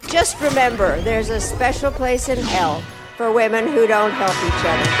Just remember, there's a special place in hell for women who don't help each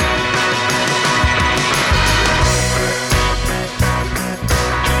other.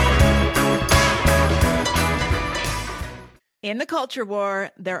 In the culture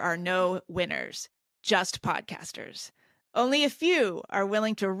war, there are no winners, just podcasters. Only a few are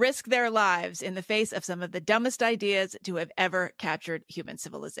willing to risk their lives in the face of some of the dumbest ideas to have ever captured human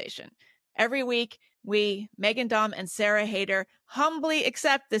civilization. Every week, we, Megan Daum and Sarah Haider, humbly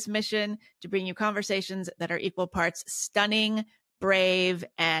accept this mission to bring you conversations that are equal parts stunning, brave,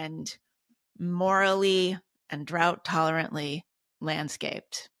 and morally and drought-tolerantly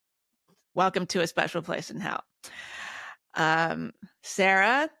landscaped. Welcome to A Special Place in Hell.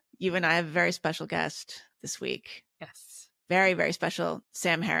 Sarah, you and I have a very special guest this week. Yes. Very, very special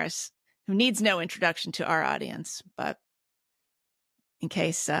Sam Harris, who needs no introduction to our audience, but in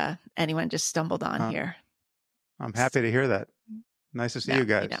case anyone just stumbled on here. I'm happy to hear that. Nice to see you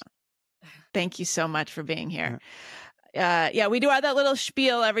guys. Thank you so much for being here. Yeah, we do that little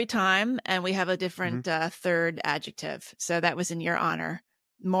spiel every time, and we have a different third adjective. So that was in your honor.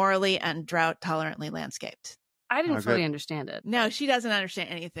 Morally and drought-tolerantly landscaped. I didn't fully understand it. No, she doesn't understand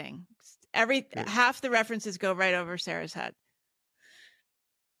anything. Half the references go right over Sarah's head.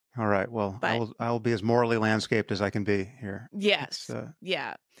 All right. Well, I will be as morally landscaped as I can be here. Yes.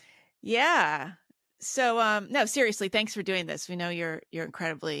 Yeah. So, no, seriously, thanks for doing this. We know you're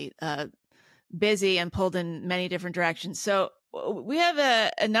incredibly busy and pulled in many different directions. So we have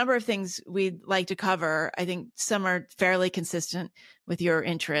a number of things we'd like to cover. I think some are fairly consistent with your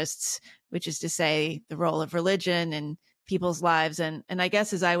interests, which is to say the role of religion in people's lives. And I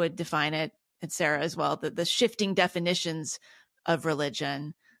guess as I would define it, and Sarah as well, the shifting definitions of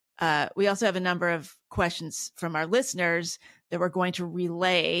religion. We also have a number of questions from our listeners that we're going to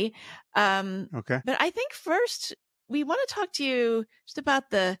relay. Okay. But I think first we want to talk to you just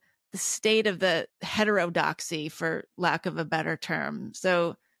about the state of the heterodoxy, for lack of a better term.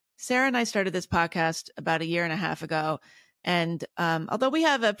 So Sarah and I started this podcast about 1.5 years ago. And although we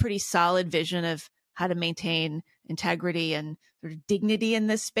have a pretty solid vision of how to maintain integrity and sort of dignity in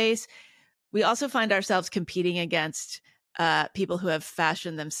this space, we also find ourselves competing against people who have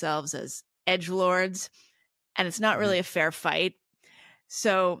fashioned themselves as edgelords. And it's not really a fair fight.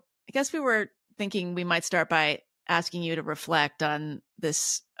 So I guess we were thinking we might start by asking you to reflect on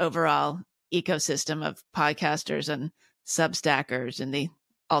this overall ecosystem of podcasters and substackers in the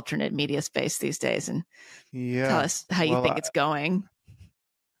alternate media space these days, and tell us how you think it's going.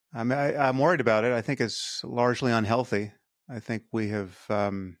 I'm worried about it. I think it's largely unhealthy. I think we have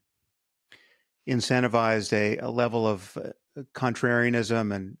incentivized a level of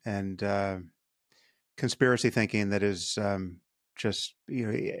contrarianism and conspiracy thinking that is just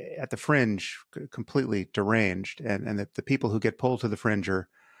at the fringe, completely deranged, and the people who get pulled to the fringe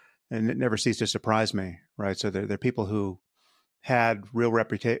and it never ceases to surprise me, right? So they're people who had real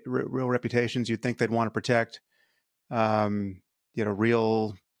reputations you'd think they'd want to protect,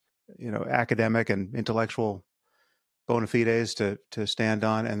 real, academic and intellectual bona fides to stand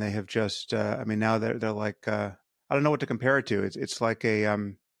on, and they have just, now they're like, I don't know what to compare it to. It's like a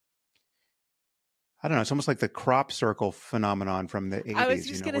I don't know. It's almost like the crop circle phenomenon from the 80s. I was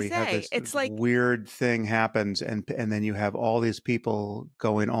just going to say, it's like weird thing happens, and then you have all these people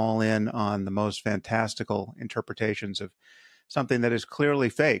going all in on the most fantastical interpretations of something that is clearly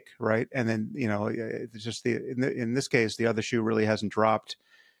fake, right? And then it's just in this case, the other shoe really hasn't dropped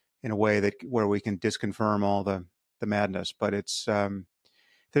in a way where we can disconfirm all the madness. But it's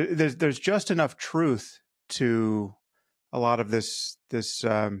there's just enough truth to a lot of this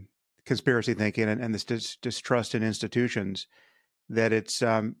conspiracy thinking and this distrust in institutions that it's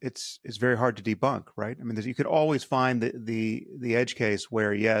very hard to debunk, right? I mean, you could always find the edge case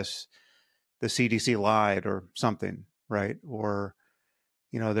where, yes, the CDC lied or something, right? Or,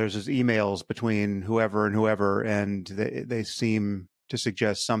 there's these emails between whoever and whoever, and they seem to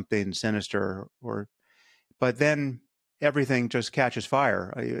suggest something sinister, but then everything just catches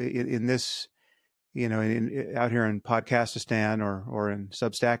fire in this. Out here in Podcastistan or in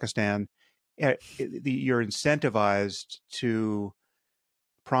Substackistan, you're incentivized to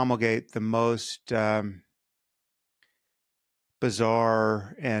promulgate the most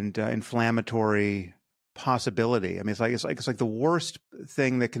bizarre and inflammatory possibility. I mean, it's like the worst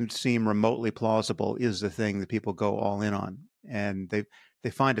thing that can seem remotely plausible is the thing that people go all in on, and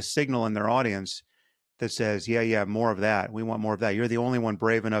they find a signal in their audience that says, yeah, more of that. We want more of that. You're the only one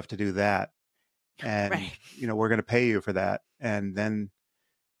brave enough to do that. And, right. We're going to pay you for that. And then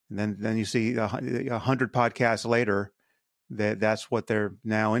you see 100 podcasts later that's what they're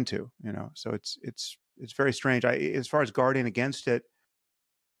now into, So it's very strange. As far as guarding against it,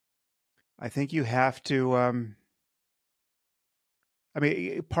 I think you have to. I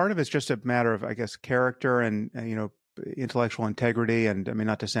mean, part of it's just a matter of, I guess, character and intellectual integrity. And I mean,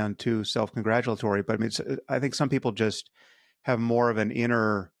 not to sound too self-congratulatory, but I mean, I think some people just have more of an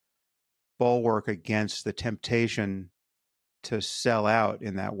inner bulwark against the temptation to sell out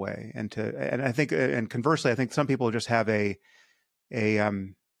in that way, and I think, and conversely, I think some people just have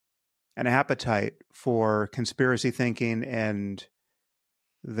an appetite for conspiracy thinking and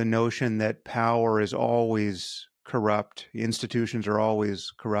the notion that power is always corrupt, institutions are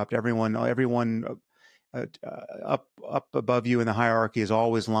always corrupt, everyone up above you in the hierarchy is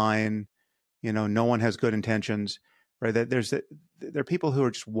always lying, no one has good intentions, right? That there are people who are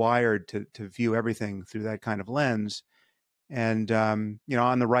just wired to view everything through that kind of lens. And, on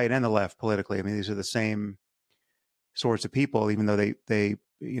the right and the left politically, I mean, these are the same sorts of people, even though they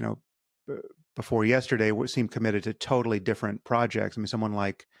before yesterday seemed committed to totally different projects. I mean, someone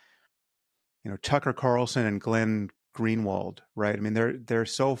like, Tucker Carlson and Glenn Greenwald, right? I mean, they're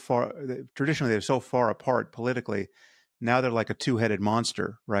so far, traditionally, they're so far apart politically. Now they're like a two-headed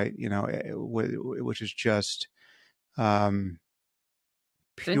monster, right? Which is just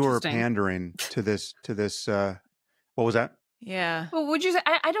pure pandering to this, what was that? Yeah. Well, would you say,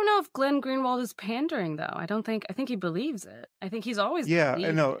 I don't know if Glenn Greenwald is pandering, though. I think he believes it. I think he's always believed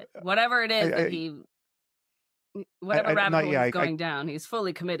it. Whatever it is whatever rabbit hole is going down, he's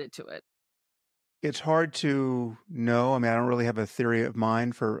fully committed to it. It's hard to know. I mean, I don't really have a theory of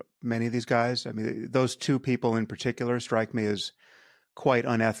mind for many of these guys. I mean, those two people in particular strike me as quite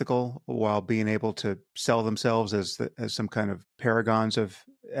unethical while being able to sell themselves as some kind of paragons of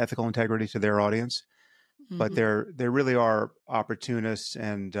ethical integrity to their audience. But they really are opportunists,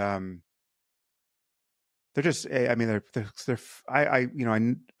 and they're just. I mean,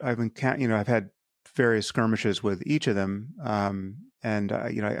 I've had various skirmishes with each of them, and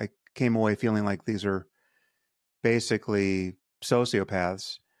I came away feeling like these are basically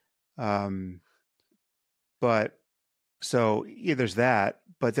sociopaths. But so there's that.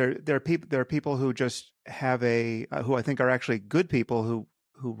 But there are people who just have who I think are actually good people who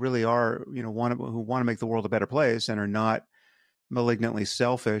really are, who want to make the world a better place and are not malignantly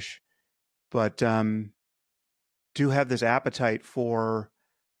selfish, but do have this appetite for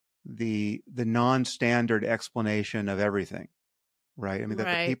the non-standard explanation of everything, right? I mean,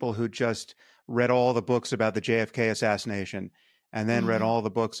 the people who just read all the books about the JFK assassination and then read all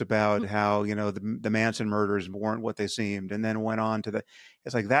the books about how, the Manson murders weren't what they seemed, and then went on to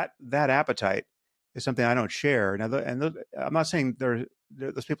it's like that appetite is something I don't share. Now, I'm not saying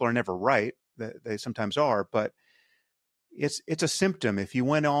those people are never right. They sometimes are, but it's a symptom. If you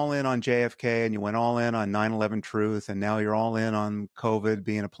went all in on JFK and you went all in on 9/11 truth, and now you're all in on COVID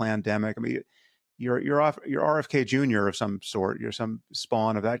being a pandemic, I mean, you're RFK Jr. of some sort. You're some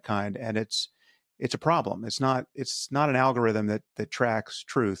spawn of that kind, and it's a problem. It's not an algorithm that tracks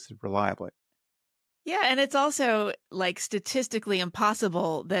truth reliably. Yeah, and it's also like statistically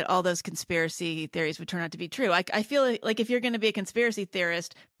impossible that all those conspiracy theories would turn out to be true. I feel like if you're going to be a conspiracy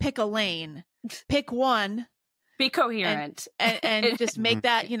theorist, pick a lane, pick one, be coherent, and just make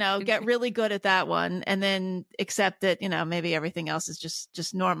that, get really good at that one, and then accept that, maybe everything else is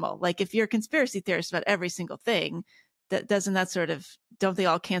just normal. Like if you're a conspiracy theorist about every single thing, doesn't that sort of, don't they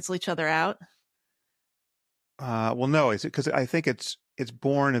all cancel each other out? Well, no, it's because I think it's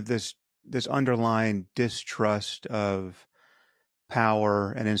born of this underlying distrust of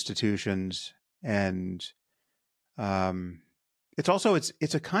power and institutions, and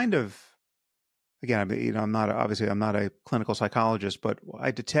it's a kind of, again, I'm not a clinical psychologist, but I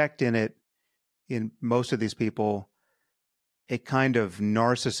detect in most of these people a kind of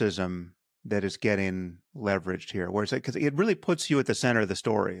narcissism that is getting leveraged here, where it's like, because it really puts you at the center of the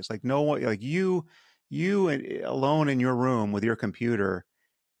story. It's like no one, like you alone in your room with your computer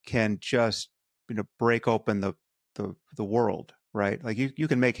can just break open the world, right? Like you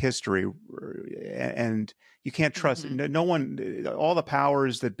can make history, and you can't trust no one. All the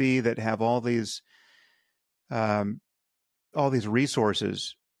powers that be that have all these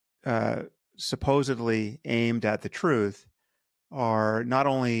resources supposedly aimed at the truth are not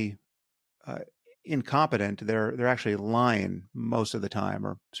only incompetent, they're actually lying most of the time,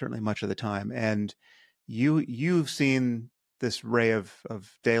 or certainly much of the time. And you've seen this ray of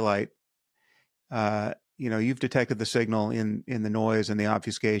daylight. You've detected the signal in the noise and the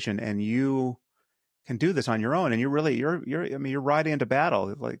obfuscation, and you can do this on your own. And you're riding into battle.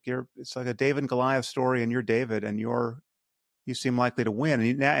 It's like a David and Goliath story, and you're David, and you seem likely to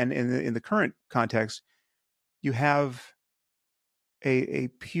win. And in the current context, you have a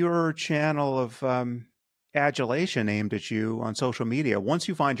pure channel of adulation aimed at you on social media once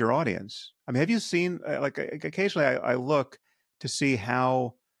you find your audience. I mean, have you seen, like, occasionally I look to see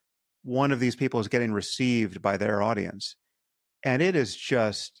how one of these people is getting received by their audience. And it is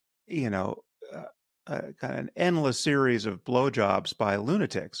just, kind of an endless series of blowjobs by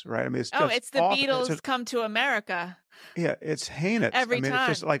lunatics, right? I mean, it's just it's the Beatles Come to America. Yeah, it's heinous. Every time.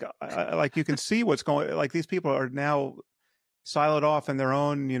 It's just like you can see what's going. Like, these people are now siloed off in their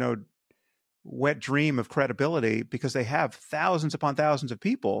own, wet dream of credibility because they have thousands upon thousands of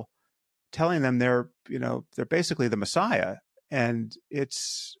people telling them they're basically the Messiah, and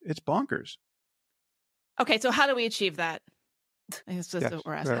it's bonkers. Okay, so how do we achieve that? I guess that's what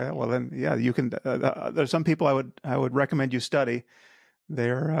we're asking. Well, then, you can. There's some people I would recommend you study.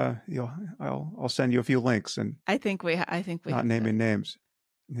 They're I'll send you a few links, and I think we not naming names.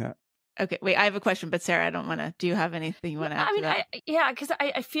 Yeah. Okay, wait. I have a question, but Sarah, I don't want to. Do you have anything you want to add? to that? Because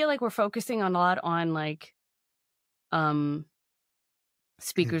I feel like we're focusing a lot on like,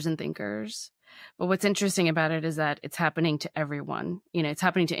 speakers and thinkers. But what's interesting about it is that it's happening to everyone. It's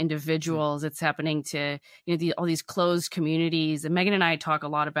happening to individuals. It's happening to all these closed communities. And Megan and I talk a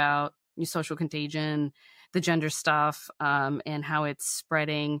lot about social contagion, the gender stuff, and how it's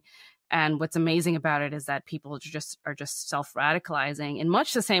spreading. And what's amazing about it is that people are just self-radicalizing in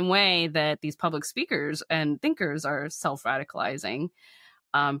much the same way that these public speakers and thinkers are self-radicalizing,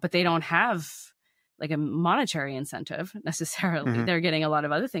 but they don't have like a monetary incentive necessarily. Mm-hmm. They're getting a lot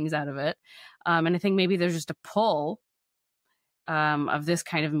of other things out of it. And I think maybe there's just a pull of this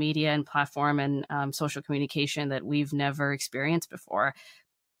kind of media and platform and social communication that we've never experienced before.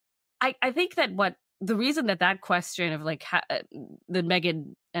 I think that the reason that question of like that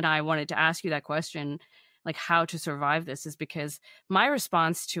Megan and I wanted to ask you that question, like how to survive this, is because my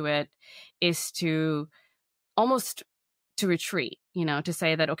response to it is to almost to retreat, to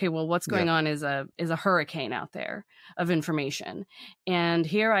say that, okay, well, what's going on is a hurricane out there of information. And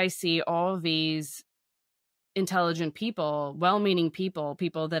here I see all these intelligent people, well-meaning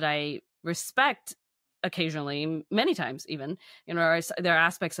people that I respect occasionally, many times even, there are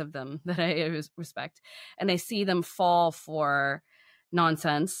aspects of them that I respect, and I see them fall for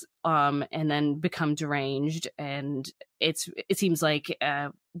nonsense and then become deranged. And it seems like,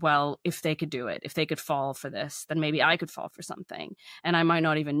 well, if they could do it, if they could fall for this, then maybe I could fall for something. And I might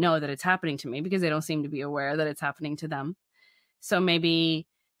not even know that it's happening to me because they don't seem to be aware that it's happening to them. So maybe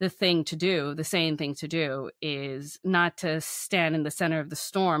the sane thing to do is not to stand in the center of the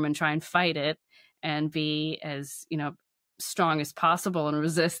storm and try and fight it and be as, strong as possible and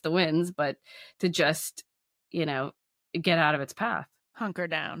resist the winds, but to just, get out of its path. Hunker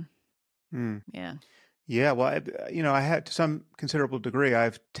down. Mm. Yeah. Yeah. Well, I had, to some considerable degree,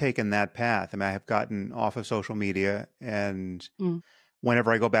 I've taken that path. I mean, I have gotten off of social media, and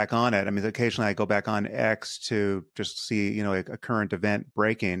whenever I go back on it, I mean, occasionally I go back on X to just see, a current event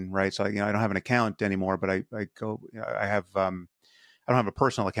breaking, right? So, I don't have an account anymore, but I go, I have, I don't have a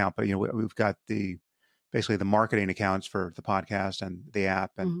personal account, but we've got basically the marketing accounts for the podcast and the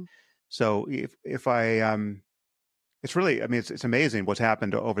app, and so if I it's really, I mean, it's amazing what's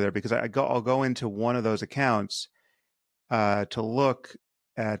happened over there, because I'll go into one of those accounts to look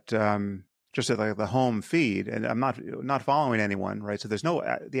at just at like the home feed, and I'm not following anyone, right? So there's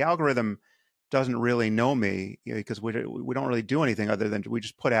the algorithm doesn't really know me, because we don't really do anything other than we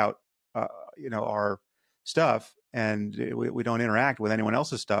just put out our stuff, and we don't interact with anyone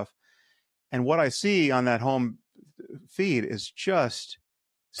else's stuff. And what I see on that home feed is just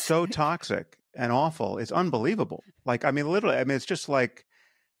so toxic and awful. It's unbelievable. Like, I mean, literally, I mean, it's just like,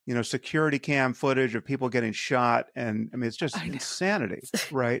 security cam footage of people getting shot. And I mean, it's just insanity,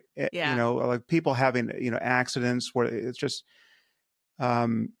 right? Yeah. Like people having, accidents where it's just,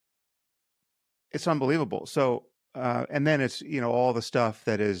 it's unbelievable. So, and then it's, all the stuff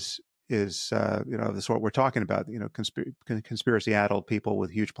that is the sort we're talking about, conspiracy addled people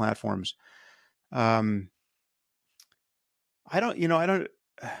with huge platforms.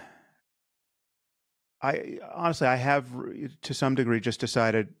 I honestly, I have to some degree just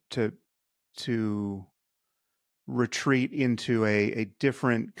decided to retreat into a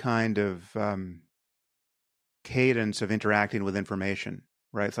different kind of cadence of interacting with information,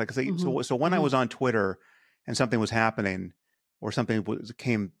 right? It's like, so when I was on Twitter and something was happening, or something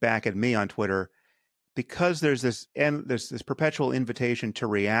came back at me on Twitter, because there's this perpetual invitation to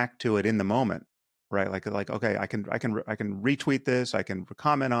react to it in the moment, right? Like okay, I can retweet this, I can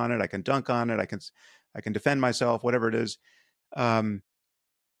comment on it, I can dunk on it, I can defend myself, whatever it is.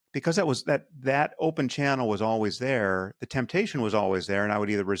 Because that open channel was always there, the temptation was always there, and I would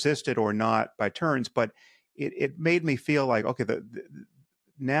either resist it or not by turns. But it made me feel like, okay,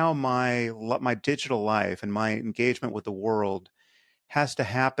 now my digital life and my engagement with the world has to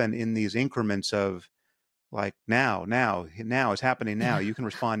happen in these increments of like now it's happening now. You can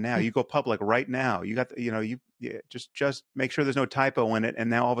respond now. You go public right now. You got you just make sure there's no typo in it, and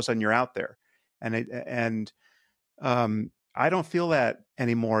now all of a sudden you're out there. And I don't feel that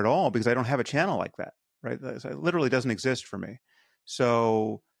anymore at all because I don't have a channel like that. Right, it literally doesn't exist for me.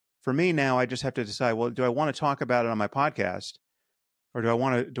 So for me now, I just have to decide: well, do I want to talk about it on my podcast, or do I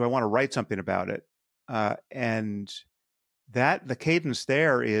want to write something about it? And that the cadence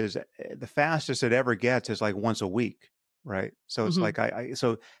there is the fastest it ever gets is like once a week, right? So it's like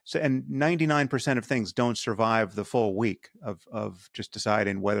so and 99% of things don't survive the full week of just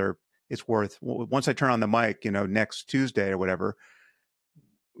deciding whether it's worth. Once I turn on the mic, next Tuesday or whatever,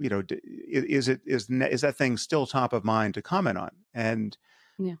 is that thing still top of mind to comment on? And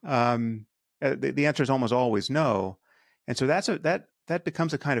the answer is almost always no. And so that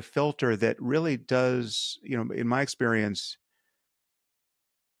becomes a kind of filter that really does, in my experience,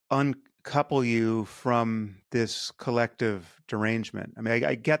 uncouple you from this collective derangement. I mean,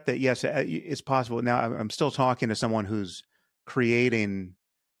 I get that, yes, it's possible. Now, I'm still talking to someone who's creating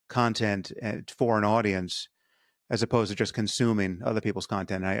content for an audience as opposed to just consuming other people's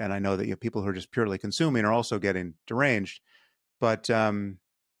content. And I know that people who are just purely consuming are also getting deranged. But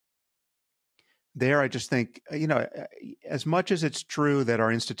there, I just think, as much as it's true that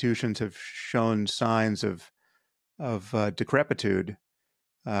our institutions have shown signs of decrepitude,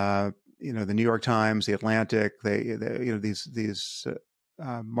 the New York Times, the Atlantic, these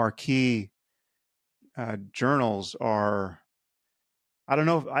marquee journals are. I don't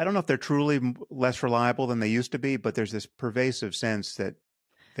know if they're truly less reliable than they used to be, but there's this pervasive sense that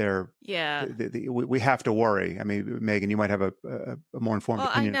we have to worry. I mean, Megan, you might have a more informed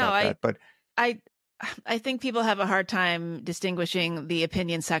opinion about that, but I think people have a hard time distinguishing the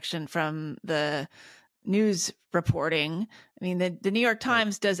opinion section from the news reporting. I mean, the New York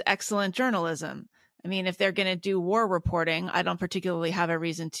Times does excellent journalism. I mean, if they're going to do war reporting, I don't particularly have a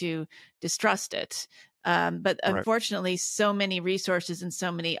reason to distrust it. But unfortunately, so many resources and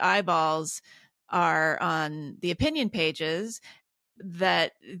so many eyeballs are on the opinion pages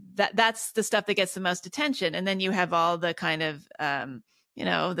that's the stuff that gets the most attention. And then you have all the kind of,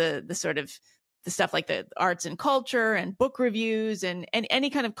 the sort of the stuff like the arts and culture and book reviews and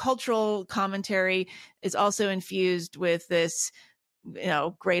any kind of cultural commentary is also infused with this,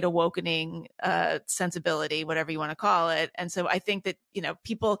 great awakening sensibility, whatever you want to call it. And so I think that,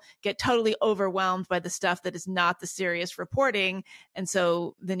 people get totally overwhelmed by the stuff that is not the serious reporting. And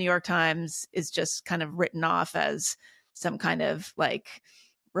so the New York Times is just kind of written off as some kind of like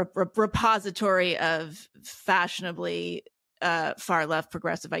repository of fashionably far left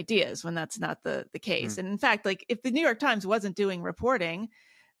progressive ideas when that's not the case. And in fact, like if the New York Times wasn't doing reporting,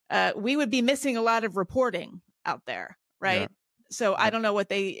 we would be missing a lot of reporting out there. Right. Yeah. So I don't know what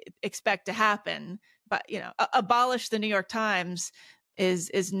they expect to happen, but, abolish the New York Times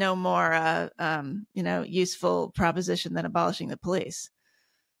is no more, useful proposition than abolishing the police.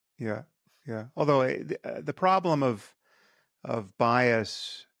 Yeah. Yeah. Although the problem of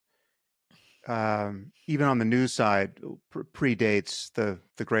bias, even on the news side, predates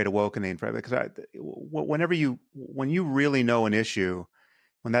the Great Awakening, right? Because when you really know an issue,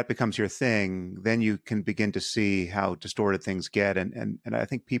 when that becomes your thing, then you can begin to see how distorted things get, and I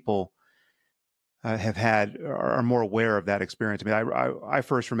think people are more aware of that experience. I mean, I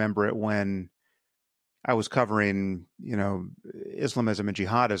first remember it when I was covering, Islamism and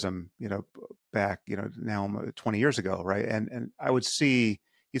jihadism, back, now 20 years ago, right? And you'd see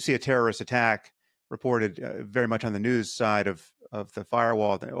a terrorist attack reported very much on the news side of the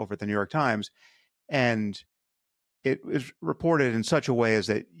firewall over at the New York Times, and it was reported in such a way as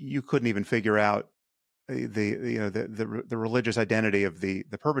that you couldn't even figure out the religious identity of the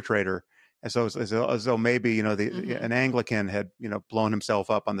perpetrator, as though maybe an Anglican had blown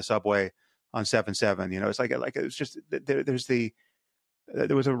himself up on the subway on 7/7. It's like it's just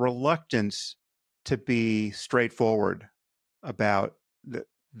there was a reluctance to be straightforward about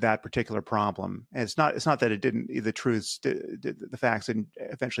that particular problem. And it's not that the facts didn't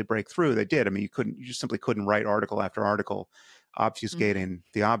eventually break through. They did. I mean, you just simply couldn't write article after article obfuscating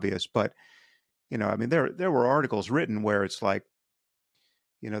the obvious. But, I mean, there were articles written where it's like,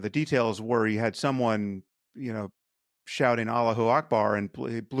 the details were you had someone, shouting Allahu Akbar and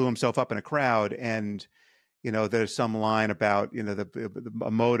he blew himself up in a crowd. And, there's some line about, the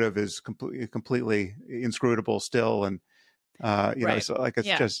motive is completely inscrutable still. And, right. So like, it's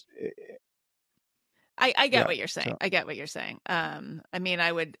just, I get what you're saying. So. I get what you're saying. I mean,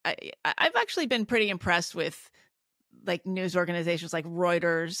 I've actually been pretty impressed with like news organizations like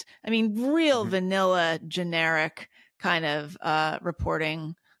Reuters. I mean, real vanilla, generic kind of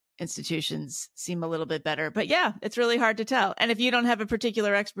reporting institutions seem a little bit better. But yeah, it's really hard to tell. And if you don't have a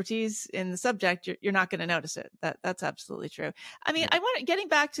particular expertise in the subject, you're not going to notice it. That's absolutely true. I mean, getting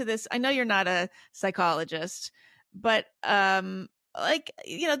back to this, I know you're not a psychologist, but like,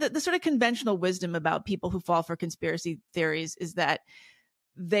 you know, the sort of conventional wisdom about people who fall for conspiracy theories is that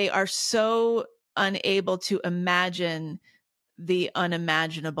they are so unable to imagine the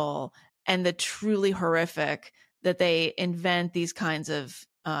unimaginable and the truly horrific that they invent these kinds of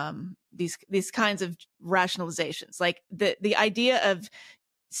these kinds of rationalizations. Like the idea of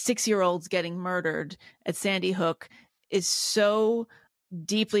 6-year-olds getting murdered at Sandy Hook is so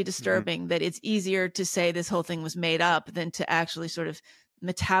deeply disturbing that it's easier to say this whole thing was made up than to actually sort of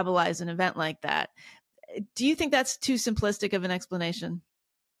metabolize an event like that. Do you think that's too simplistic of an explanation?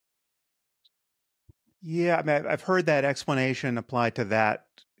 Yeah, I mean, I've heard that explanation applied to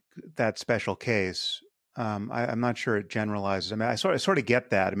that special case. I'm not sure it generalizes. I mean, I sort of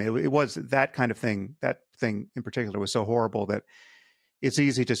get that. I mean, it was that kind of thing. That thing in particular was so horrible that it's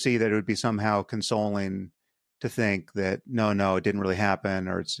easy to see that it would be somehow consoling to think that no, it didn't really happen,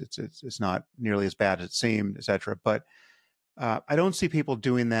 or it's not nearly as bad as it seemed, et cetera. But I don't see people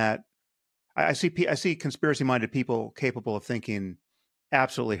doing that. I see conspiracy-minded people capable of thinking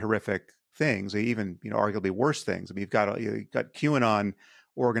absolutely horrific things, even arguably worse things. I mean, you've got QAnon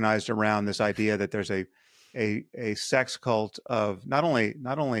organized around this idea that there's a sex cult of not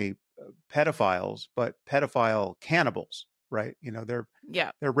only pedophiles but pedophile cannibals, right? They're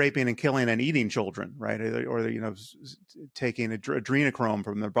raping and killing and eating children, right? Or taking adrenochrome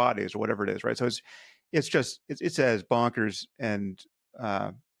from their bodies or whatever it is, right? So it's as bonkers and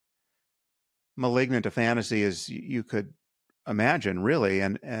malignant a fantasy as you could imagine, really,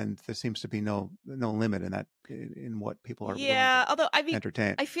 and there seems to be no limit in that, in what people are although I mean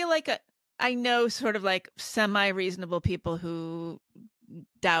entertained. I feel like I know sort of like semi-reasonable people who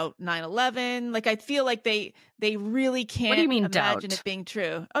doubt 9/11. Like I feel like they really can't. What do you mean imagine doubt? It being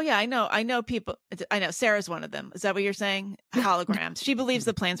true? Oh yeah, I know people. I know Sarah's one of them. Is that what you're saying? Holograms. She believes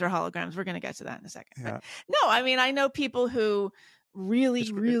the planes are holograms. We're going to get to that in a second. Yeah. No, I mean I know people who really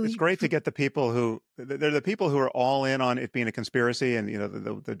it's great to get the people who they're the people who are all in on it being a conspiracy, and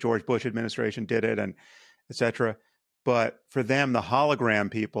the George Bush administration did it, and etc. But for them, the hologram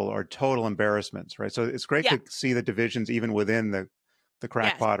people are total embarrassments, right? So it's great to see the divisions even within the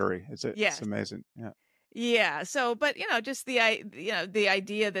crackpottery. It's amazing. Yeah. So, but just the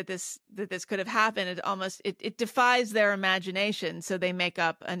idea that this could have happened, it defies their imagination. So they make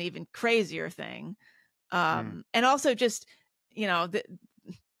up an even crazier thing. And also just, the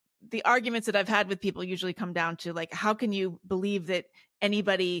arguments that I've had with people usually come down to like, how can you believe that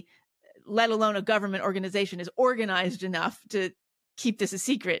anybody, let alone a government organization, is organized enough to keep this a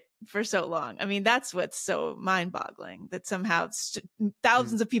secret for so long? I mean, that's what's so mind-boggling, that somehow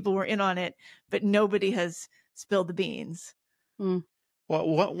thousands of people were in on it, but nobody has spilled the beans. Well,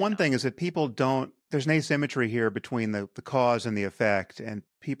 one thing is that people don't, there's an asymmetry here between the cause and the effect, and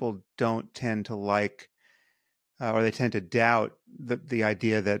people don't tend to like, or they tend to doubt the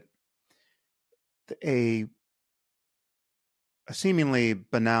idea that a seemingly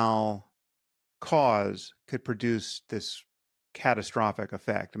banal cause could produce this catastrophic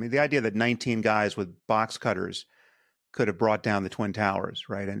effect. I mean, the idea that 19 guys with box cutters could have brought down the Twin Towers,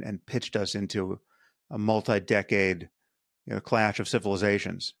 right, and pitched us into a multi-decade clash of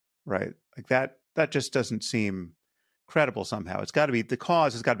civilizations, right? Like that just doesn't seem credible somehow. It's got to be, the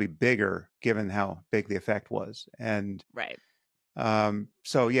cause has got to be bigger given how big the effect was. And right.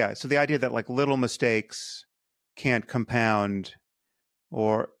 So the idea that like little mistakes can't compound,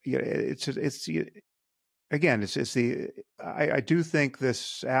 or I do think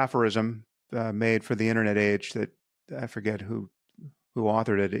this aphorism made for the internet age, that I forget who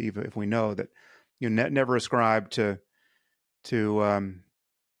authored it, even if we know that never ascribe to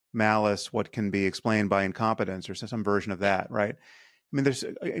malice what can be explained by incompetence, or some version of that, right? I mean, there's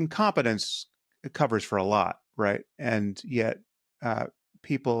incompetence, it covers for a lot, right? And yet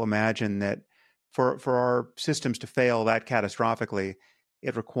people imagine that for our systems to fail that catastrophically,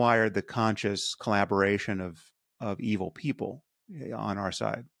 it required the conscious collaboration of evil people on our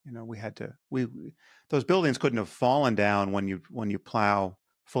side. Those buildings couldn't have fallen down when you plow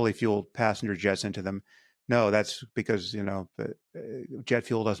fully fueled passenger jets into them. No, that's because jet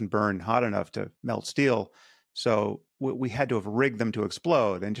fuel doesn't burn hot enough to melt steel. So we had to have rigged them to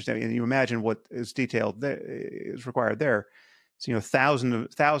explode. And you imagine what is detailed is required there. So thousands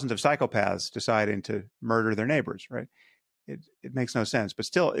of psychopaths deciding to murder their neighbors, right? it makes no sense. But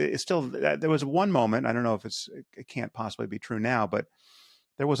still, there was one moment. I don't know if it can't possibly be true now, but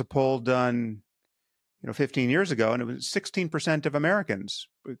there was a poll done, 15 years ago, and it was 16% of Americans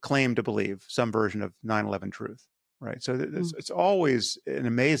claim to believe some version of 9/11 truth. Right. So it's always an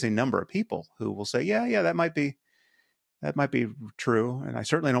amazing number of people who will say, yeah, that might be true. And I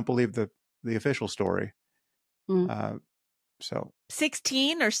certainly don't believe the official story. So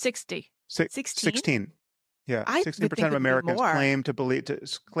 16 or 60? 16. Yeah. 16% of Americans claim to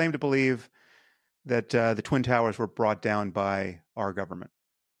believe that the Twin Towers were brought down by our government.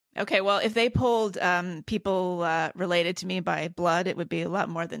 Okay, well, if they polled people related to me by blood, it would be a lot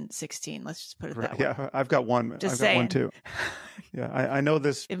more than 16. Let's just put it that way. Yeah, I've got one. Just I've saying. got one too. Yeah, I know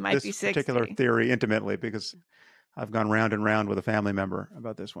this particular theory intimately because I've gone round and round with a family member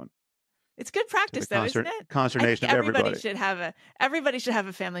about this one. It's good practice, though, isn't it? Consternation of everybody. Everybody should have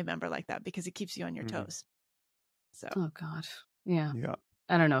a family member like that because it keeps you on your toes. So. Oh God, yeah.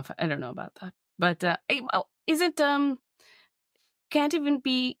 I don't know about that, but isn't can't even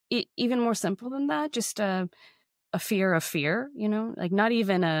be even more simple than that? Just a fear of fear, like not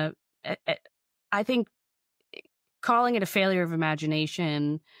even I think calling it a failure of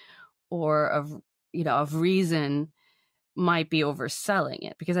imagination or of reason might be overselling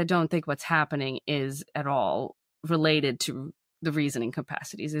it, because I don't think what's happening is at all related to the reasoning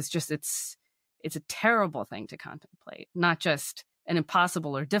capacities. It's just, it's a terrible thing to contemplate, not just an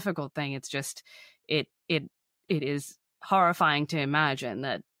impossible or difficult thing. It's just, it is horrifying to imagine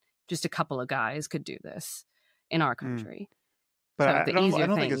that just a couple of guys could do this in our country. But I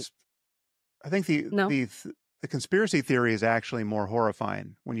think the conspiracy theory is actually more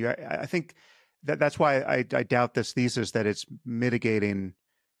horrifying. I think that's why I doubt this thesis that it's mitigating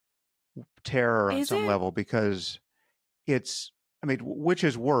terror on some level, because which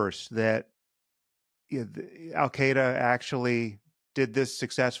is worse, that Al Qaeda actually did this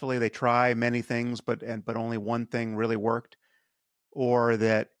successfully? They try many things, but only one thing really worked, or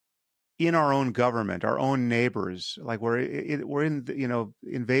that in our own government, our own neighbors, like we're in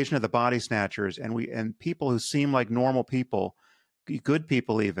invasion of the body snatchers, and people who seem like normal people, good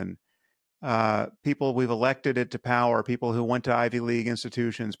people even, people we've elected into power, people who went to Ivy League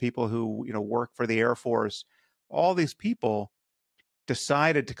institutions, people who work for the Air Force, all these people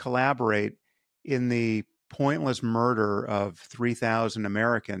decided to collaborate in the pointless murder of 3,000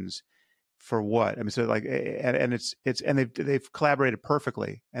 Americans for what? They've collaborated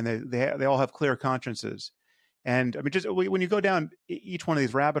perfectly, and they all have clear consciences. And just when you go down each one of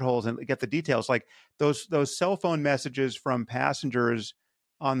these rabbit holes and get the details, like those cell phone messages from passengers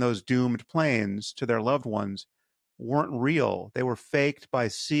on those doomed planes to their loved ones weren't real. They were faked by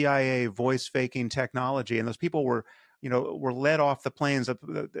CIA voice faking technology, and those people were led off the planes.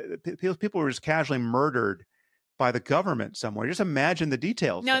 People were just casually murdered by the government somewhere. Just imagine the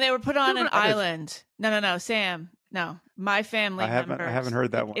details. No, they were put on an island. No, Sam. No, my family members. I haven't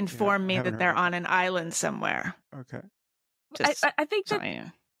heard that one. Informed me that they're on an island somewhere. Okay. I think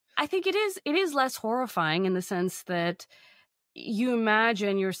that. I think it is less horrifying in the sense that you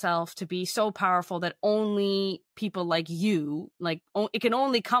imagine yourself to be so powerful that only people like you, it can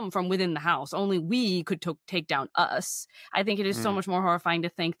only come from within the house. Only we could take down us. I think it is so much more horrifying to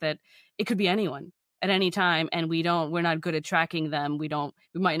think that it could be anyone at any time, and we're not good at tracking them. We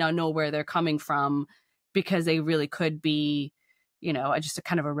might not know where they're coming from, because they really could be, just a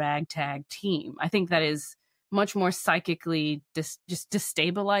kind of a ragtag team. I think that is much more psychically just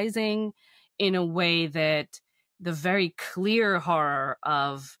destabilizing in a way that the very clear horror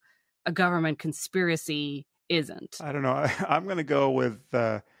of a government conspiracy isn't. I don't know. I'm going to go with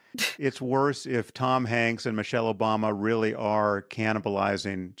it's worse if Tom Hanks and Michelle Obama really are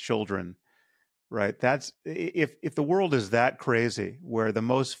cannibalizing children, right? That's if the world is that crazy, where the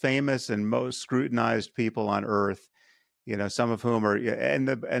most famous and most scrutinized people on earth, some of whom are and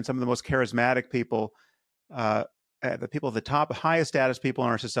some of the most charismatic people, the people at the top, highest status people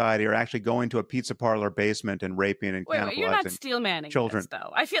in our society, are actually going to a pizza parlor basement and raping and cannibalizing. You're not steel manning children,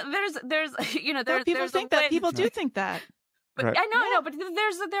 though. I feel there's people think that. People do think that. But right. I know, but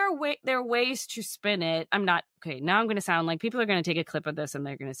there are ways to spin it. I'm not okay. Now I'm going to sound like people are going to take a clip of this and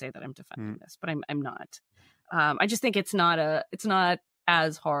they're going to say that I'm defending this, but I'm not. I just think it's not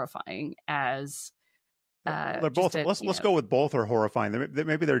as horrifying as. They're both. Let's go with both are horrifying.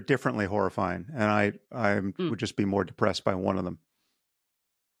 Maybe they're differently horrifying, and I would just be more depressed by one of them.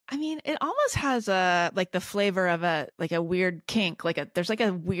 I mean, it almost has the flavor of a weird kink. There's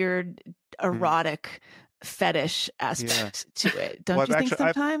a weird erotic fetish aspect to it. Don't you think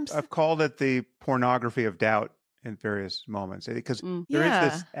sometimes? I've called it the pornography of doubt in various moments, because there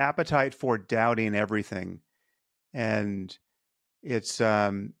is this appetite for doubting everything And it's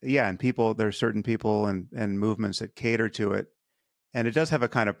and people, there's certain people and movements that cater to it, and it does have a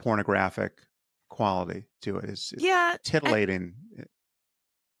kind of pornographic quality to it. It's titillating.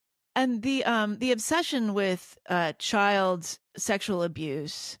 And the obsession with child sexual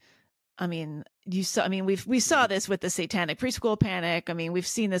abuse. I mean, we saw this with the satanic preschool panic. I mean, we've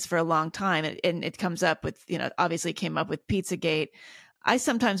seen this for a long time, and it comes up with, obviously came up with Pizzagate. I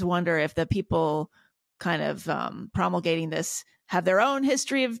sometimes wonder if the people kind of promulgating this have their own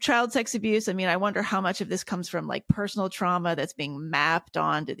history of child sex abuse. I mean, I wonder how much of this comes from like personal trauma that's being mapped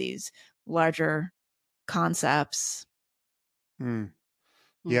onto these larger concepts.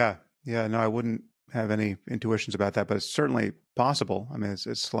 Yeah. No, I wouldn't have any intuitions about that, but it's certainly possible. I mean,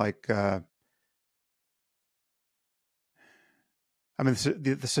 it's like, the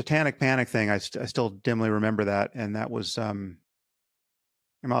satanic panic thing, I still dimly remember that. And that was, I'll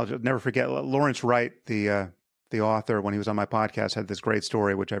never forget, Lawrence Wright, the author, when he was on my podcast, had this great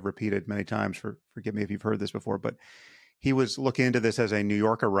story, which I've repeated many times. Forgive me if you've heard this before, but he was looking into this as a New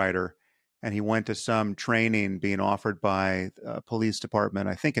Yorker writer, and he went to some training being offered by a police department,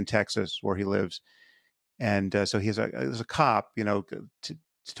 I think in Texas, where he lives. And so he's a cop,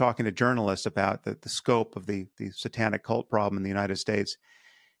 talking to journalists about the scope of the satanic cult problem in the United States.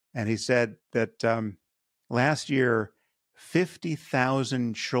 And he said that last year,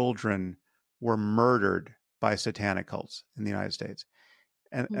 50,000 children were murdered by satanic cults in the United States.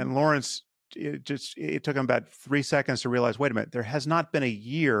 And Lawrence, it took him about 3 seconds to realize, wait a minute, there has not been a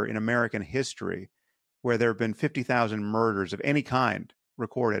year in American history where there have been 50,000 murders of any kind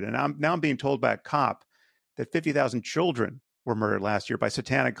recorded. And I'm being told by a cop that 50,000 children were murdered last year by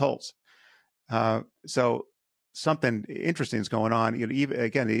satanic cults. So something interesting is going on.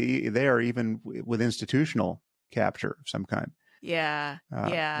 Even with institutional capture of some kind. Yeah.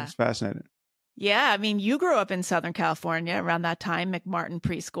 It's fascinating. Yeah. I mean, you grew up in Southern California around that time, McMartin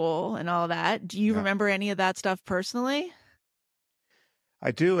Preschool and all that. Do you remember any of that stuff personally?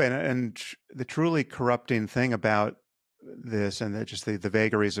 I do. And the truly corrupting thing about this, and just the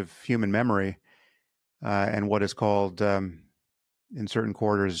vagaries of human memory, and what is called, in certain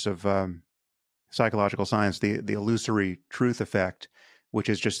quarters of psychological science, the illusory truth effect, which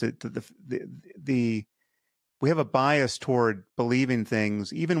is just we have a bias toward believing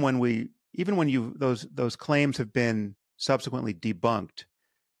things, even when those claims have been subsequently debunked.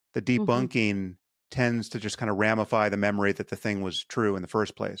 The debunking tends to just kind of ramify the memory that the thing was true in the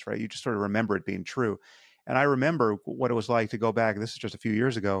first place, right? You just sort of remember it being true. And I remember what it was like to go back. This is just a few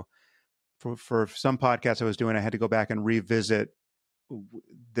years ago. For some podcasts I was doing, I had to go back and revisit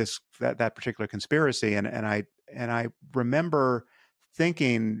that particular conspiracy, and I remember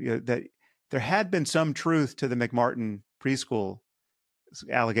thinking that there had been some truth to the McMartin Preschool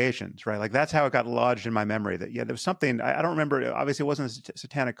allegations, right? Like that's how it got lodged in my memory. That there was something I don't remember. Obviously, it wasn't a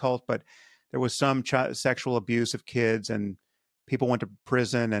satanic cult, but there was some sexual abuse of kids, and people went to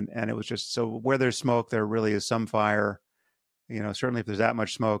prison, and it was just so where there's smoke, there really is some fire. Certainly if there's that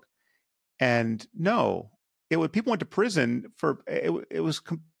much smoke. And no, people went to prison for it was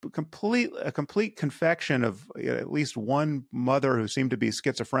a complete confection of at least one mother who seemed to be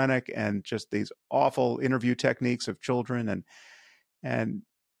schizophrenic, and just these awful interview techniques of children, and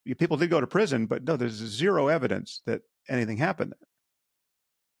people did go to prison, but no, there's zero evidence that anything happened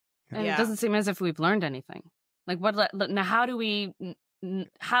there. And it doesn't seem as if we've learned anything. Like now, how do we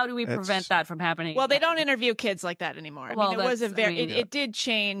prevent that from happening? Well, they don't interview kids like that anymore. It did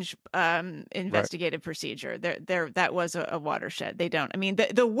change investigative procedure. That was a watershed. They don't. I mean,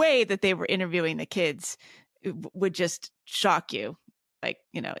 the way that they were interviewing the kids would just shock you. Like,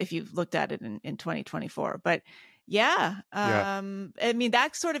 if you looked at it in 2024, but I mean,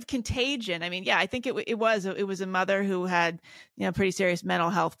 that sort of contagion. I mean, I think it was a mother who had, pretty serious mental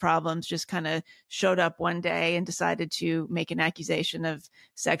health problems, just kind of showed up one day and decided to make an accusation of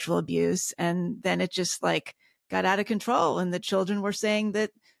sexual abuse. And then it just like got out of control. And the children were saying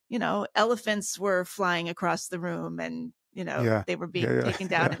that, elephants were flying across the room, and, they were being taken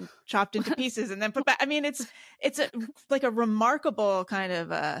down and chopped into pieces and then put back. I mean, it's like a remarkable kind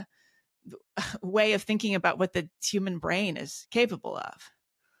of way of thinking about what the human brain is capable of.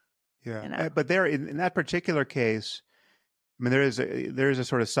 But there in that particular case, I mean, there is a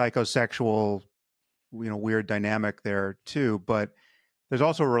sort of psychosexual, weird dynamic there too, but there's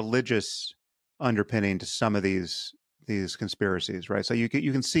also a religious underpinning to some of these conspiracies, right? So you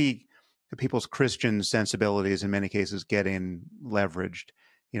can see people's Christian sensibilities in many cases getting leveraged,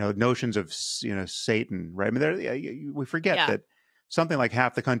 notions of, Satan, right? I mean, we forget that something like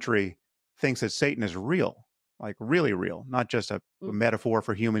half the country thinks that Satan is real, like really real, not just a metaphor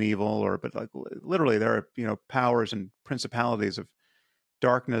for human evil, but like literally there are, powers and principalities of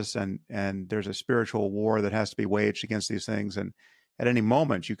darkness, and there's a spiritual war that has to be waged against these things. And at any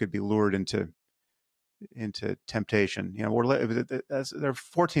moment you could be lured into temptation. There are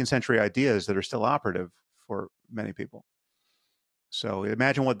 14th century ideas that are still operative for many people. So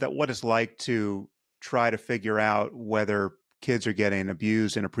imagine what it's like to try to figure out whether kids are getting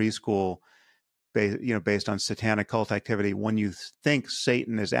abused in a preschool based on satanic cult activity when you think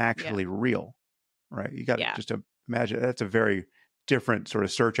Satan is actually real, right? You got to just imagine that's a very different sort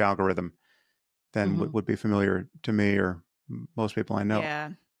of search algorithm than would be familiar to me or most people I know.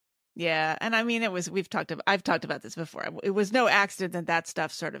 Yeah. And I mean, I've talked about this before. It was no accident that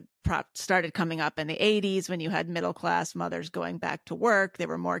stuff sort of started coming up in the 80s when you had middle-class mothers going back to work. There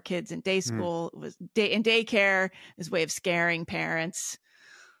were more kids in day school. It was in daycare. It was a way of scaring parents.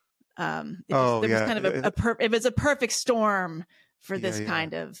 It was a perfect storm for this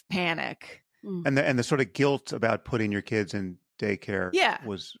kind of panic. And the sort of guilt about putting your kids in daycare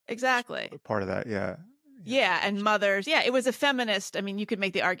was exactly part of that. Yeah, and mothers. Yeah, it was a feminist. I mean, you could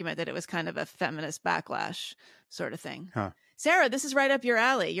make the argument that it was kind of a feminist backlash sort of thing. Huh. Sarah, this is right up your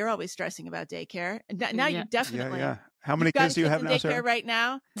alley. You're always stressing about daycare. Now you definitely. Yeah. How many kids do you have now, Sarah? Right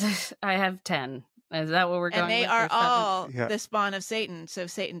now? I have 10. Is that what we're going with? And they are all the spawn of Satan. So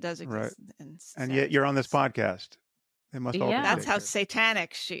Satan does exist. Right. And yet you're on this podcast. They must all be That's how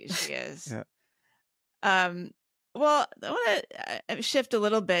satanic she is. Yeah. Well, I want to shift a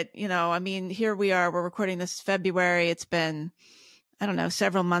little bit. I mean, here we are. We're recording this February. It's been, I don't know,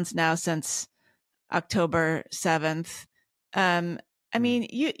 several months now since October 7th. I mean,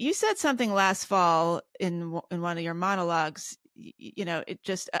 you said something last fall in one of your monologues. It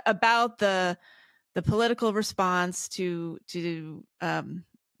just about the political response to the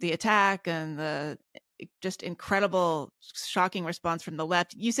attack and the just incredible, shocking response from the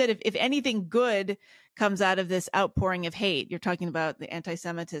left. You said if anything good comes out of this outpouring of hate, you're talking about the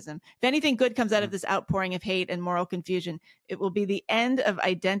anti-Semitism. If anything good comes out of this outpouring of hate and moral confusion, it will be the end of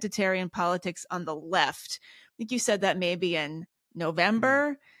identitarian politics on the left. I think you said that maybe in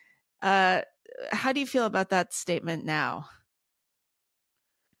November. How do you feel about that statement now?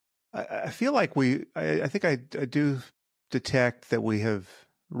 I feel like I think I do detect that we have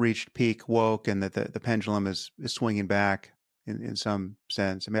reached peak woke and that the pendulum is swinging back in some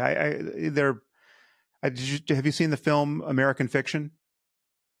sense. I mean, have you seen the film American Fiction?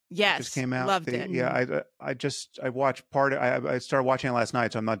 Yes, it just came out. Loved it. Yeah, I watched part. I started watching it last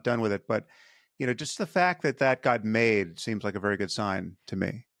night, so I'm not done with it. But just the fact that got made seems like a very good sign to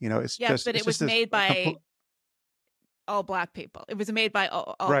me. It was made by all Black people. It was made by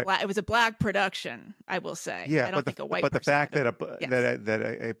all Black. It was a Black production, I will say. Yeah, I don't think a white. But the fact that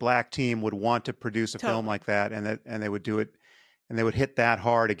a Black team would want to produce a film like that, and they would do it, and they would hit that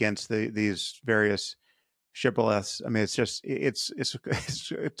hard against these various shibboleths. I mean, it's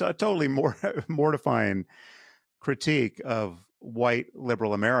a totally mortifying critique of white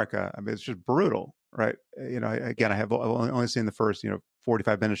liberal America. I mean, it's just brutal, right? I've only seen the first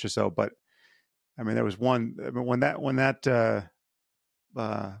 45 minutes or so, but I mean, there was one when that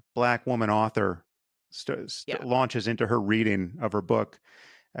Black woman author launches into her reading of her book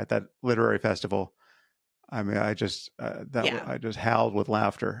at that literary festival. I mean, I just howled with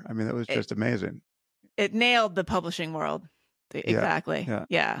laughter. I mean, it was just amazing. It nailed the publishing world. Exactly.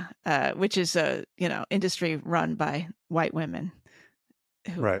 Yeah. Which is a industry run by white women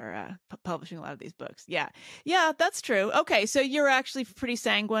who are publishing a lot of these books. Yeah, that's true. Okay, so you're actually pretty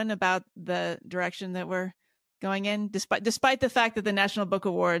sanguine about the direction that we're going in, despite the fact that the National Book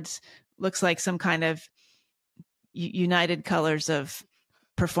Awards looks like some kind of united colors of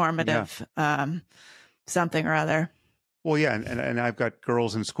performative something or other. Well, yeah, and I've got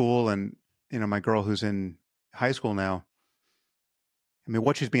girls in school, and my girl who's in high school now. I mean,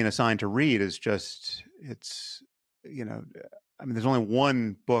 what she's being assigned to read is just I mean, there's only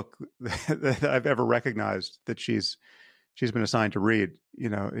one book that I've ever recognized that she's been assigned to read.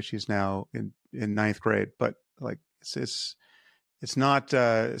 She's now in ninth grade, but like it's not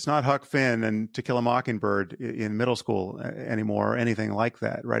Huck Finn and To Kill a Mockingbird in middle school anymore or anything like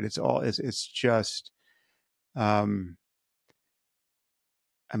that, right? It's just, I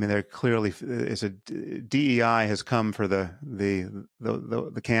mean, there clearly is a DEI has come for the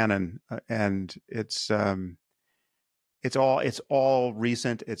canon, and it's all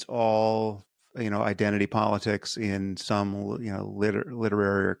recent. It's all identity politics in some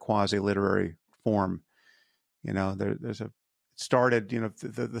literary or quasi literary form. It started.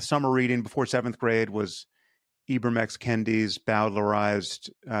 The summer reading before seventh grade was Ibram X. Kendi's bowdlerized,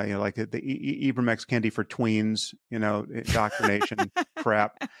 like the Ibram X. Kendi for tweens, indoctrination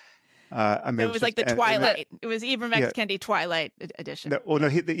crap. I mean, it was like the Twilight. It was Ibram X. Kendi Twilight edition.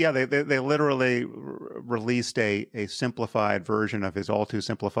 They literally released a simplified version of his all too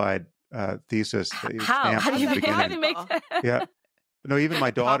simplified thesis. How do you make that? Yeah. No, even my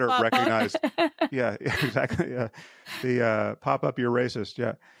daughter recognized. Yeah, exactly. Yeah, the pop up, you're racist.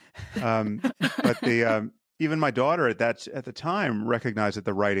 Yeah, but even my daughter at the time recognized that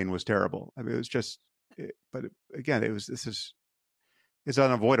the writing was terrible. I mean, it was just. But again, it's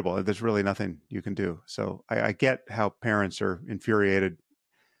unavoidable. There's really nothing you can do. So I get how parents are infuriated,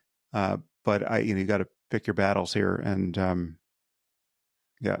 but you got to pick your battles here, and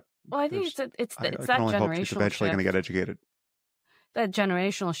yeah. Well, I think it's that generational shift. Eventually going to get educated. That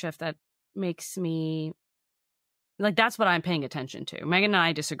generational shift that makes me like, that's what I'm paying attention to. Megan and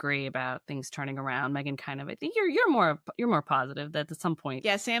I disagree about things turning around. Megan kind of, I think you're more positive that at some point.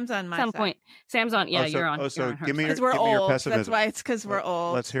 Yeah, Sam's on my side. At some point, Sam's on. Yeah, you're on. So give me your pessimism. That's why it's because we're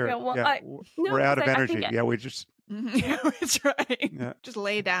old. Let's hear it. Yeah, we're out of energy. We just. Yeah, that's right. Yeah. Just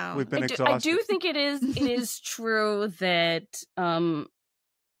lay down. We've been exhausted. I do think it is true that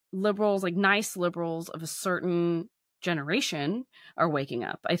liberals, like nice liberals of a certain generation, are waking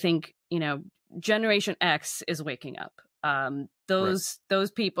up. I think Generation X is waking up. Those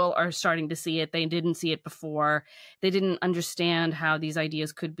people are starting to see it. They didn't see it before. They didn't understand how these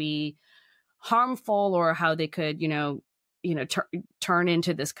ideas could be harmful, or how they could turn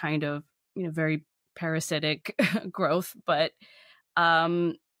into this kind of very parasitic growth. But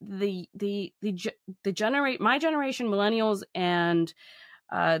my generation, millennials, and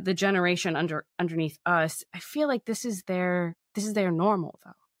the generation underneath us, I feel like this is their normal,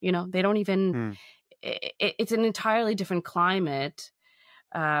 though. They don't even. It's an entirely different climate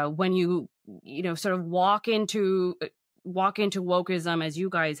when you sort of walk into wokeism, as you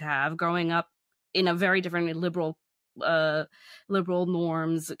guys have, growing up in a very different liberal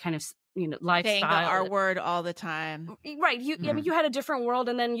norms kind of lifestyle. Saying the R word all the time, right? I mean, you had a different world,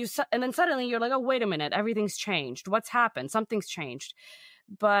 and then suddenly you're like, oh, wait a minute, everything's changed. What's happened? Something's changed.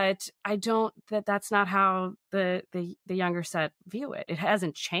 But I don't. That's not how the younger set view it. It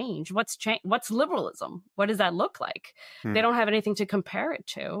hasn't changed. What's changed? What's liberalism? What does that look like? They don't have anything to compare it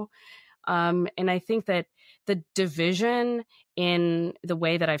to. And I think that the division in the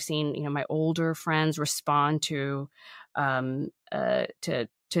way that I've seen, my older friends respond to the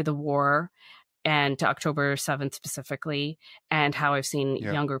war and to October 7th specifically, and how I've seen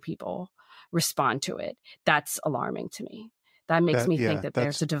younger people respond to it, that's alarming to me. That makes me think that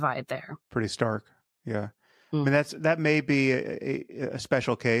there's a divide there. Pretty stark. Yeah. I mean, that may be a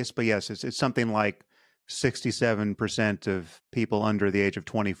special case, but yes, it's something like 67% of people under the age of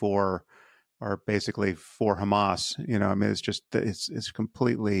 24 are basically for Hamas. I mean, it's just, it's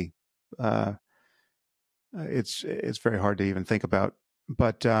completely, it's very hard to even think about.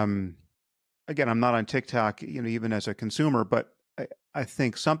 But again, I'm not on TikTok, even as a consumer, but I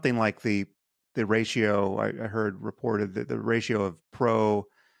think something like the ratio I heard reported that the ratio of pro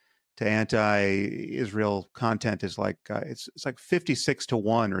to anti-Israel content is like it's like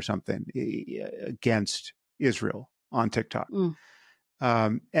 56-1 or something against Israel on TikTok.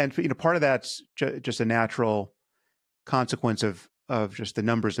 And part of that's just a natural consequence of just the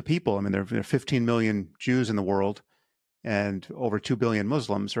numbers of people. I mean, there are 15 million Jews in the world and over 2 billion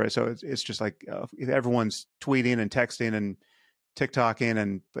Muslims, right? So it's just like if everyone's tweeting and texting and TikToking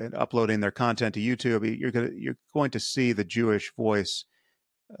and uploading their content to YouTube, you're going to see the Jewish voice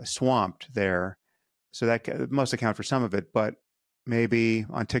swamped there. So that must account for some of it, but maybe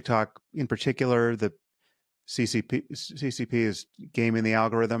on TikTok in particular, the CCP is gaming the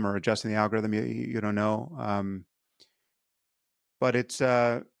algorithm or adjusting the algorithm. You don't know, but it's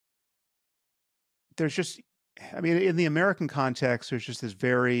there's just, I mean, in the American context, there's just this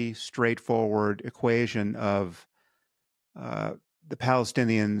very straightforward equation of the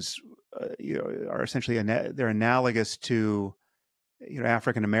Palestinians, are essentially they're analogous to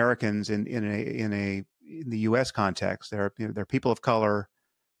African Americans in the U.S. context. They're people of color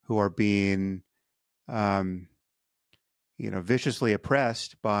who are being viciously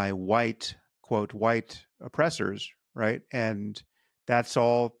oppressed by white oppressors, right? And that's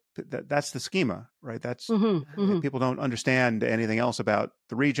all. That's the schema, right? That's people don't understand anything else about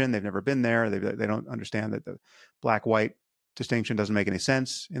the region. They've never been there. They don't understand that the black-white distinction doesn't make any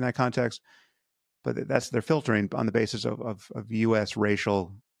sense in that context. But they're filtering on the basis of U.S.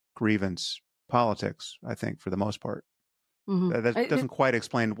 racial grievance politics, I think, for the most part. That doesn't quite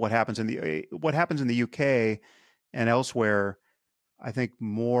explain what happens in the UK and elsewhere. I think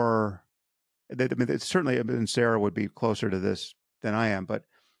more it's certainly, and Sarah would be closer to this than I am, but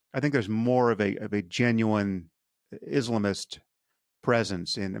I think there's more of a genuine Islamist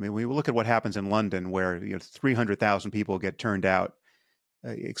presence in. I mean, we look at what happens in London, where 300,000 people get turned out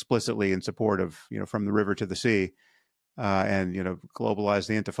explicitly in support of from the river to the sea, and globalize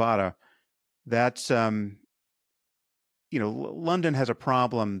the Intifada. That's London has a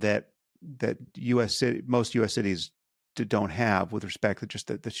problem that most U.S. cities don't have with respect to just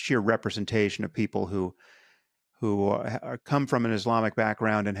the sheer representation of people who come from an Islamic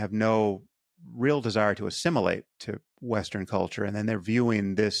background and have no real desire to assimilate to Western culture, and then they're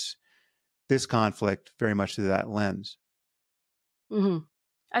viewing this conflict very much through that lens. Mm-hmm.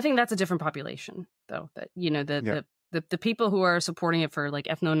 I think that's a different population, though. That the people who are supporting it for like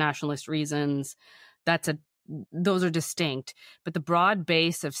ethno-nationalist reasons, those are distinct. But the broad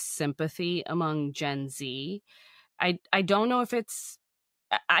base of sympathy among Gen Z, I don't know if it's.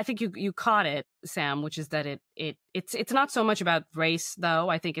 I think you caught it, Sam, which is that it's not so much about race, though.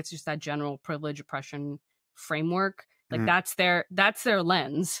 I think it's just that general privilege oppression framework. Like that's their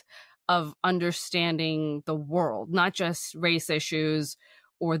lens of understanding the world, not just race issues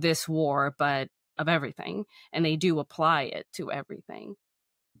or this war, but of everything. And they do apply it to everything.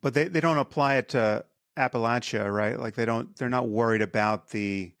 But they don't apply it to Appalachia, right? Like they're not worried about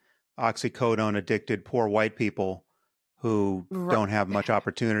the oxycodone addicted poor white people who don't have much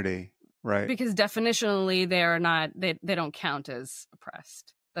opportunity, right? Because definitionally they don't count as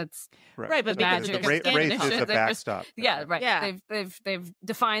oppressed. That's right, but race is a backstop. Yeah, right. Yeah. They've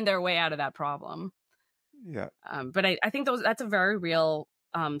defined their way out of that problem. Yeah. But I think that's a very real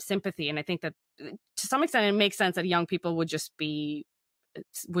sympathy, and I think that to some extent it makes sense that young people would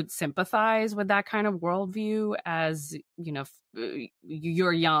sympathize with that kind of worldview, as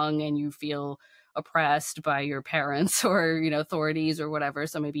you're young and you feel oppressed by your parents or authorities or whatever,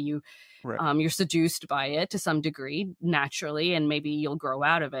 so maybe you're seduced by it to some degree naturally, and maybe you'll grow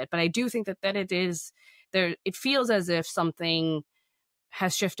out of it. But I do think that it is there. It feels as if something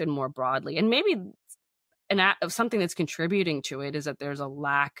has shifted more broadly, and maybe something that's contributing to it is that there's a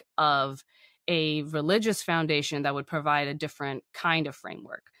lack of a religious foundation that would provide a different kind of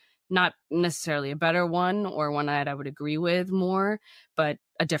framework. Not necessarily a better one or one that I would agree with more, but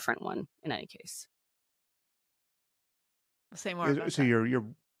a different one in any case. Say more about so that.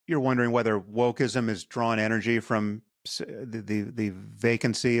 You're wondering whether wokeism is drawn energy from the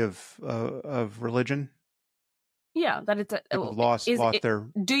vacancy of religion? Yeah, that it's lost their.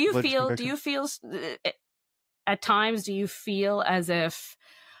 Do you feel at times? Do you feel as if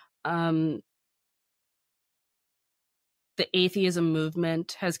the atheism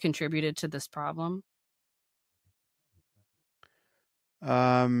movement has contributed to this problem?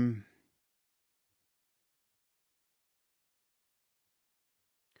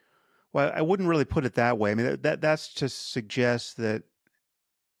 Well, I wouldn't really put it that way. I mean, that's to suggest that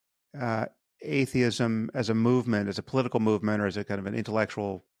atheism as a movement, as a political movement, or as a kind of an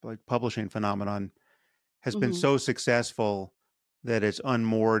intellectual publishing phenomenon, has been so successful that it's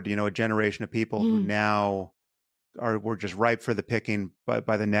unmoored, a generation of people who now were just ripe for the picking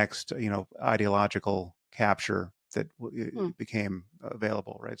by the next, ideological capture that became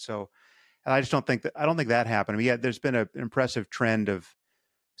available, right? So, and I just don't think that happened. I mean, yeah, there's been an impressive trend of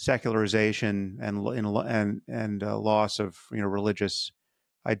secularization and loss of religious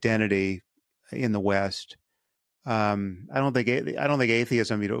identity in the West. I don't think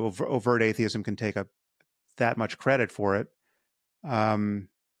atheism, overt atheism, can take that much credit for it.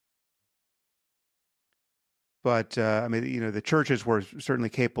 But I mean, the churches were certainly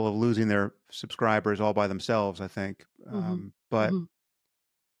capable of losing their subscribers all by themselves, I think. But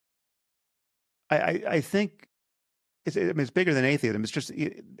I think it's bigger than atheism. It's just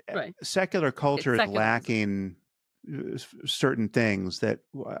secular culture is lacking certain things that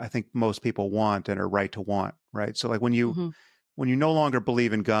I think most people want and are right to want, right? So like when you no longer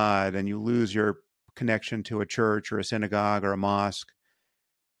believe in God and you lose your connection to a church or a synagogue or a mosque,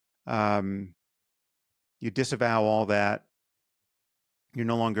 you disavow all that. You're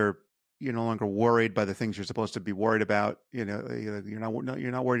no longer worried by the things you're supposed to be worried about. You're not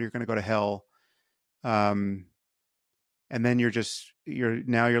worried you're going to go to hell. And then you're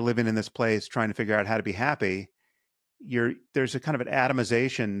living in this place trying to figure out how to be happy. There's a kind of an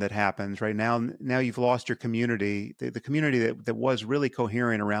atomization that happens right now. Now you've lost your community, the community that was really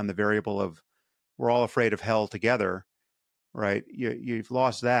coherent around the variable of we're all afraid of hell together, right? You've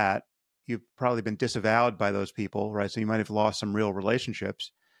lost that. You've probably been disavowed by those people, right? So you might have lost some real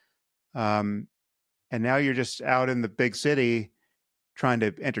relationships. And now you're just out in the big city trying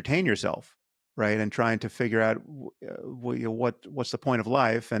to entertain yourself. right? And trying to figure out what's the point of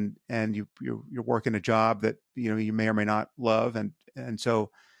life, and you're working a job that you may or may not love, and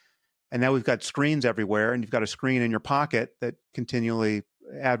now we've got screens everywhere, and you've got a screen in your pocket that continually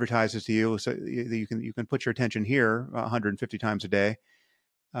advertises to you, so you can put your attention here 150 times a day,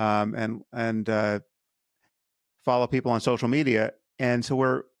 and follow people on social media, and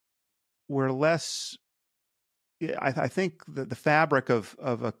so we're less. I think the fabric of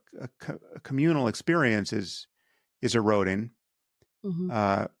a communal experience is eroding,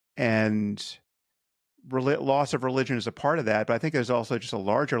 and loss of religion is a part of that. But I think there's also just a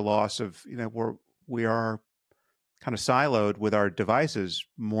larger loss of we are kind of siloed with our devices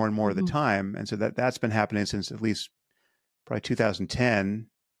more and more of the time, and so that's been happening since at least probably 2010.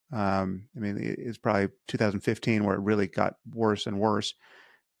 I mean, it's probably 2015 where it really got worse and worse.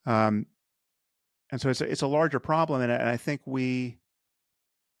 And so it's a larger problem, and I think we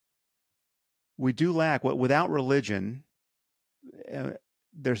do lack without religion.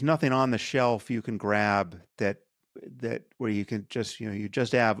 There's nothing on the shelf you can grab that where you can just you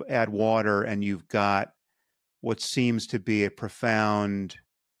just add water and you've got what seems to be a profound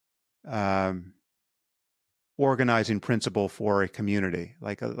organizing principle for a community.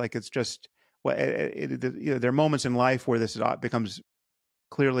 Like it's just there are moments in life where this becomes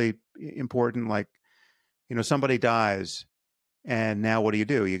clearly important, like somebody dies, and now what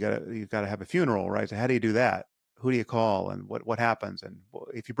do? You got to have a funeral, right? So how do you do that? Who do you call, and what happens? And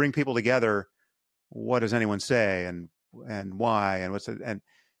if you bring people together, what does anyone say, and why, and and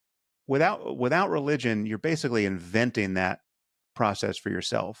without religion, you're basically inventing that process for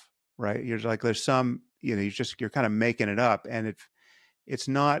yourself, right? You're like, there's some, you're kind of making it up, and it's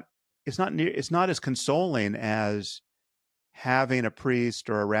not as consoling as having a priest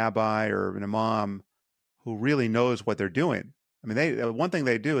or a rabbi or an imam who really knows what they're doing. I mean, one thing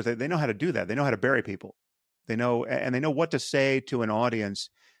they do is they know how to do that. They know how to bury people. They know what to say to an audience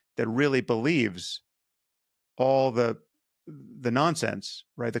that really believes all the nonsense,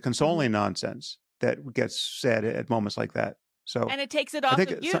 right? The consoling nonsense that gets said at moments like that. So, and it takes it off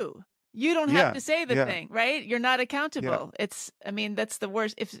of you. You don't have to say the thing, right? You're not accountable. Yeah. That's the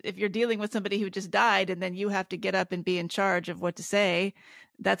worst. If you're dealing with somebody who just died and then you have to get up and be in charge of what to say,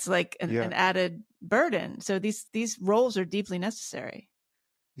 that's like an added burden. So these roles are deeply necessary.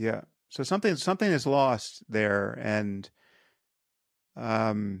 Yeah. So something is lost there, and there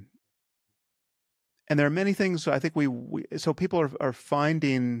are many things. I think so people are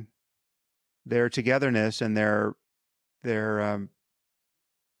finding their togetherness and their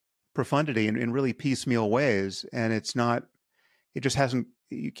profundity in really piecemeal ways, and it just hasn't.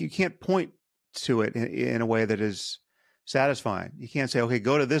 You can't point to it in a way that is satisfying. You can't say, okay,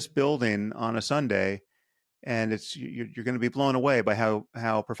 go to this building on a Sunday, and you're going to be blown away by how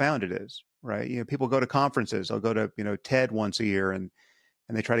profound it is, right? People go to conferences. They'll go to TED once a year, and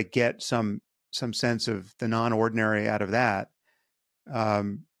they try to get some sense of the non-ordinary out of that. But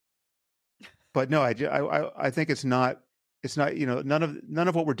no, I think it's not. It's not, none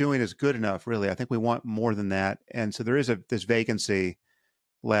of what we're doing is good enough, really. I think we want more than that, and so there is this vacancy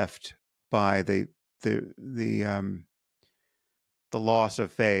left by the loss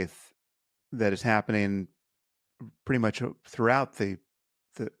of faith that is happening pretty much throughout the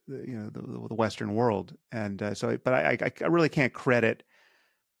Western world, and but I really can't credit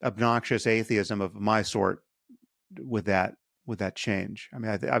obnoxious atheism of my sort with that change. I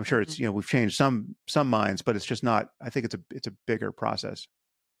mean, I'm sure it's we've changed some minds, but it's just not. I think it's a bigger process.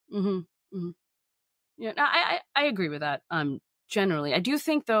 Mm-hmm. Mm-hmm. Yeah, I agree with that. Generally, I do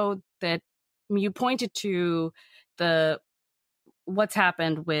think though that you pointed to what's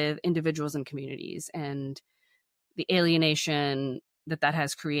happened with individuals and communities and the alienation that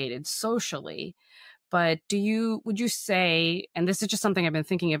has created socially. But would you say, and this is just something I've been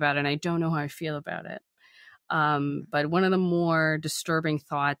thinking about, and I don't know how I feel about it. But one of the more disturbing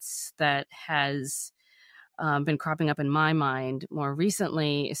thoughts that has been cropping up in my mind more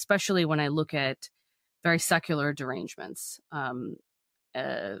recently, especially when I look at very secular derangements,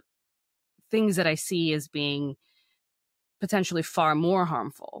 things that I see as being potentially far more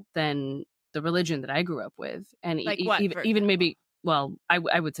harmful than the religion that I grew up with. And like even maybe, well,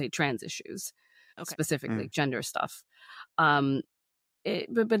 I would say trans issues, specifically gender stuff. But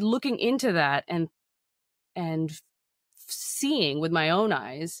looking into that and seeing with my own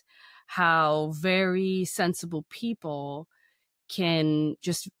eyes how very sensible people can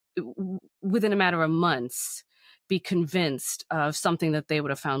just within a matter of months be convinced of something that they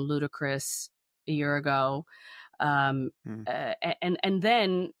would have found ludicrous a year ago, and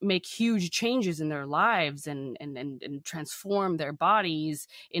then make huge changes in their lives and transform their bodies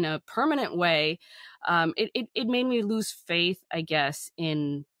in a permanent way. It made me lose faith, I guess,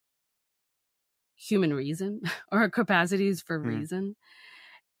 in human reason or capacities for reason.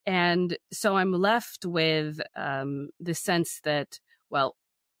 And so I'm left with the sense that, well,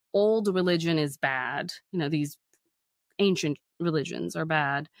 old religion is bad. These ancient religions are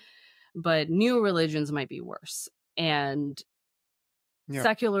bad, but new religions might be worse. And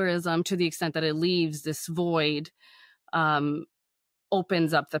secularism, to the extent that it leaves this void,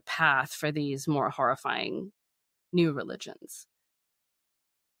 opens up the path for these more horrifying new religions.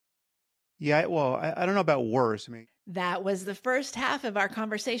 Yeah, well, I don't know about worse. That was the first half of our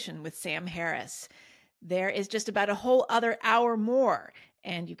conversation with Sam Harris. There is just about a whole other hour more,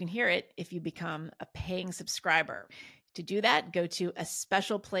 and you can hear it if you become a paying subscriber. To do that, go to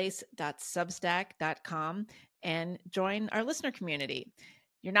aspecialplace.substack.com and join our listener community.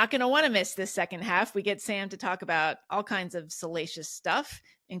 You're not going to want to miss this second half. We get Sam to talk about all kinds of salacious stuff,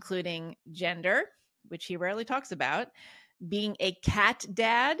 including gender, which he rarely talks about, being a cat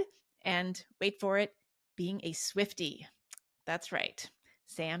dad, and wait for it, being a Swiftie. That's right.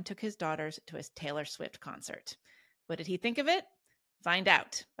 Sam took his daughters to a Taylor Swift concert. What did he think of it? Find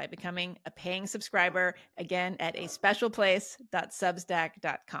out by becoming a paying subscriber, again at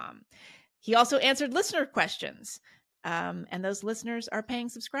aspecialplace.substack.com. He also answered listener questions, and those listeners are paying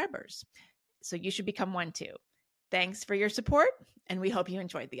subscribers. So you should become one too. Thanks for your support, and we hope you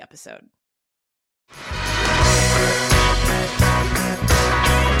enjoyed the episode.